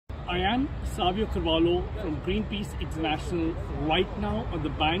I am Savio Carvalho from Greenpeace International, right now on the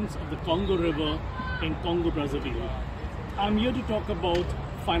banks of the Congo River in Congo, Brazzaville. I'm here to talk about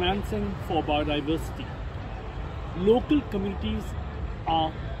financing for biodiversity. Local communities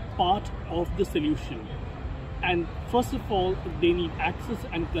are part of the solution. And first of all, they need access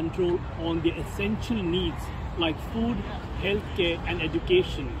and control on their essential needs like food, healthcare, and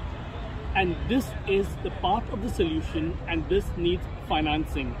education. And this is the part of the solution, and this needs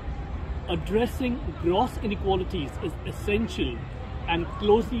financing. Addressing gross inequalities is essential and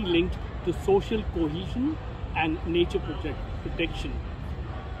closely linked to social cohesion and nature protection.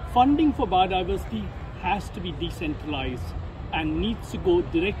 Funding for biodiversity has to be decentralized and needs to go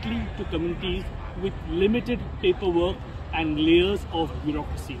directly to communities with limited paperwork and layers of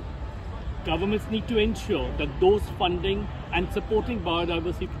bureaucracy. Governments need to ensure that those funding and supporting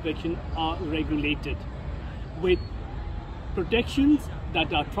biodiversity protection are regulated with protections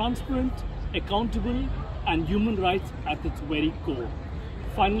that are transparent, accountable, and human rights at its very core.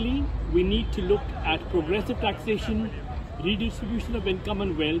 Finally, we need to look at progressive taxation, redistribution of income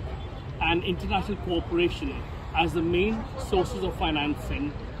and wealth, and international cooperation as the main sources of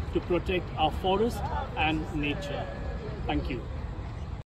financing to protect our forest and nature. Thank you.